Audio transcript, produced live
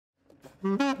Plus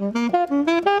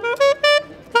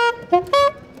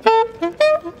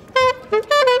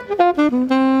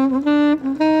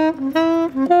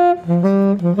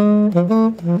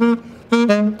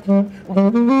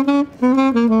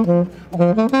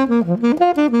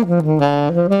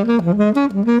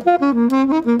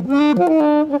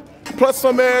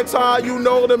some anti, you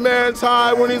know the man's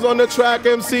high. When he's on the track,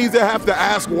 MCs, they have to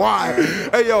ask why.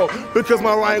 Hey yo, because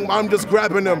my rhyme, I'm just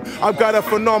grabbing them. I've got a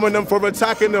phenomenon for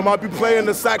attacking them. I'll be playing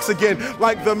the sax again,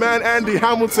 like the man Andy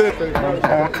Hamilton.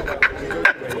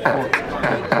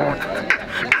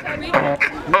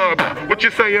 What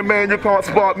you saying, man? You can't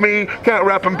spot me. Can't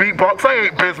rap and beatbox. I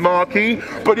ain't Biz Markie.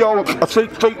 But yo, I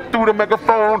straight through the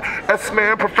megaphone.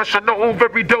 S-man, professional,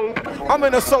 very dope. I'm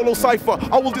in a solo cypher.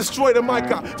 I will destroy the mic.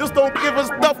 Just don't give us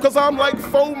stuff, cause I'm like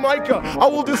faux Micah. I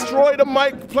will destroy the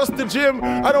mic plus the gym.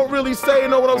 I don't really say,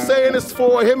 know what I'm saying? It's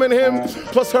for him and him,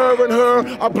 plus her and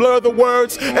her. I blur the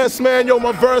words. S-man, yo,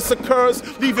 my verse occurs.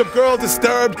 Leave your girl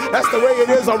disturbed. That's the way it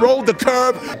is. I rolled the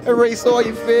curb. Erase all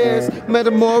your fears.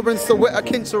 Metamore and Soweto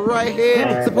Kinch are right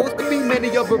here. Supposed to be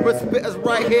many other spitters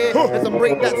right here. As I'm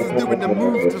breakdancers doing the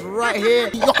moves just right here.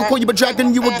 I can call you a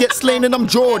dragon, you will get slain, and I'm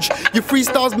George. Your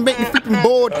freestyles make me flipping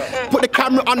bored. Put the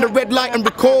camera on the red light and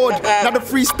record. Now the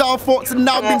freestyle thoughts have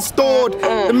now been stored.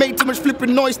 They made too much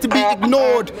flipping noise to be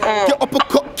ignored. Get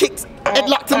uppercut kicks,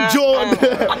 headlocked and jawed.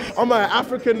 I'm an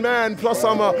African man, plus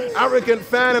I'm an arrogant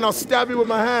fan, and I'll stab you with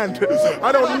my hand.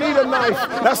 I don't need a knife,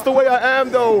 that's the way I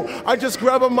am though. I just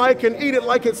grab a mic and eat it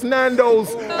like it's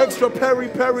Nando's. Extra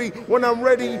peri-peri when I'm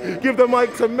ready. Give the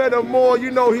mic to Metamore, you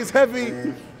know he's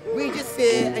heavy. We just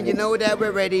here, and you know that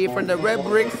we're ready. From the red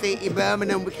brick city,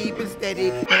 Birmingham, we keep it steady.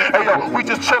 Hey yo, we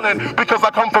just chillin' because I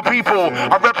come for people.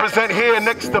 I represent here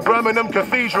next to Birmingham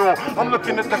Cathedral. I'm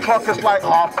looking at the clock, it's like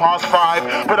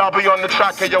 5:30, but I'll be on the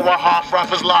track, and yo, a half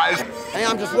rappers lies. Hey,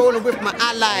 I'm just rolling with my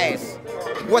allies.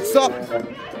 What's up?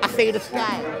 I say the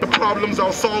sky. The problems,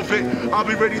 I'll solve it. I'll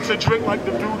be ready to drink like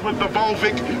the dude with the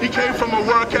Volvic. He came from a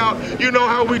workout, you know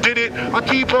how we did it. I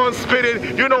keep on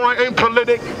spitting, you know I ain't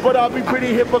politic, but I'll be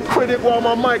pretty hypocritic while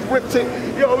my mic ripped it.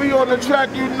 Yo, we on the track,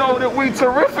 you know that we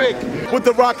terrific. With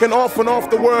the rockin' off and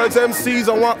off the words, MCs,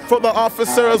 I want for the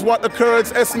officers, what the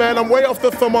Kurds. S-man, I'm way off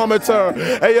the thermometer.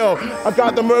 Hey yo, I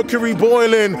got the mercury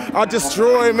boiling. I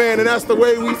destroy, man, and that's the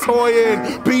way we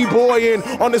toyin'. B-boyin'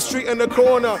 on the street in the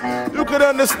corner. You could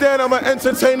understand I'm an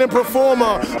entertaining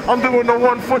performer. I'm doing the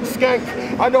 1 foot skank.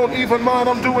 I don't even mind,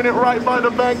 I'm doing it right by the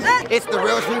bank. It's the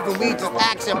real truth and we just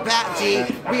action-packed, G.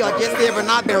 We are just here and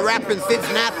I've been rapping since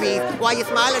nappies. Why you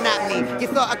smiling at me? You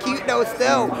sort of cute though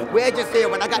still. We're just here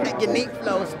when I got that unique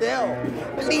flow still.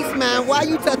 Policeman, why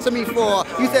you touching me for?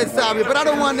 You said sorry, but I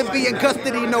don't want to be in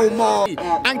custody no more.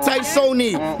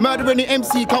 Anti-Sony, murdering the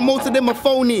MC, cause most of them are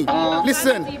phony.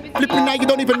 Listen, flipping now you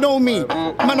don't even know me.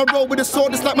 Man, I roll with a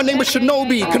sword, it's like my name was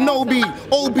Shinobi, Kenobi,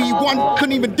 Obi-Wan,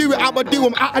 couldn't even do it, how I do,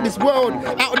 I'm out of this world,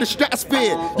 out of the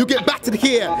stratosphere. You get back to the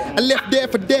here, and left there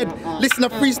for dead. Listen to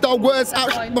freestyle words out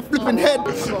my flipping head.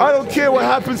 I don't care what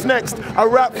happens next. I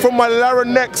rap from my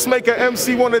larynx, make an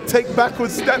MC want to take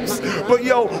backward steps. But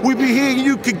yo, we be here,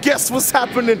 you could guess what's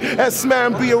happening.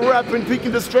 S-man be a rapping,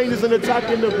 peeking the strangers and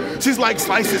attacking them. She's like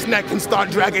slice his neck and start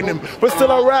dragging him. But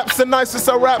still I raps the nicest,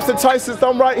 I raps the tightest.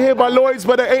 I'm right here by Lloyd's,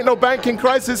 but there ain't no banking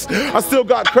crisis. I still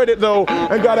got credit though,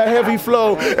 and got a heavy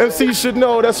flow. MC should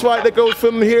know, that's right, that goes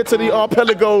from here to the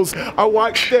archipelagos. I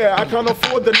watch there, I can't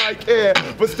afford the Nike Air,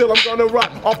 but still I'm gonna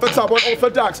rock off the top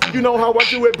unorthodox. You know how I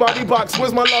do it, body box,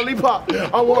 where's my lollipop?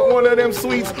 I want one of them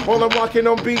sweets, while I'm rocking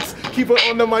on beats. Keep it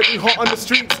on the mic, be hot on the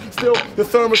streets. Still, the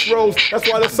thermos rolls, that's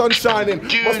why the sun's shining.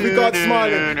 Must be God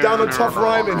smiling, down on tough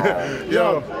rhyming.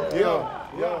 Yo, yo,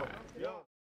 yo.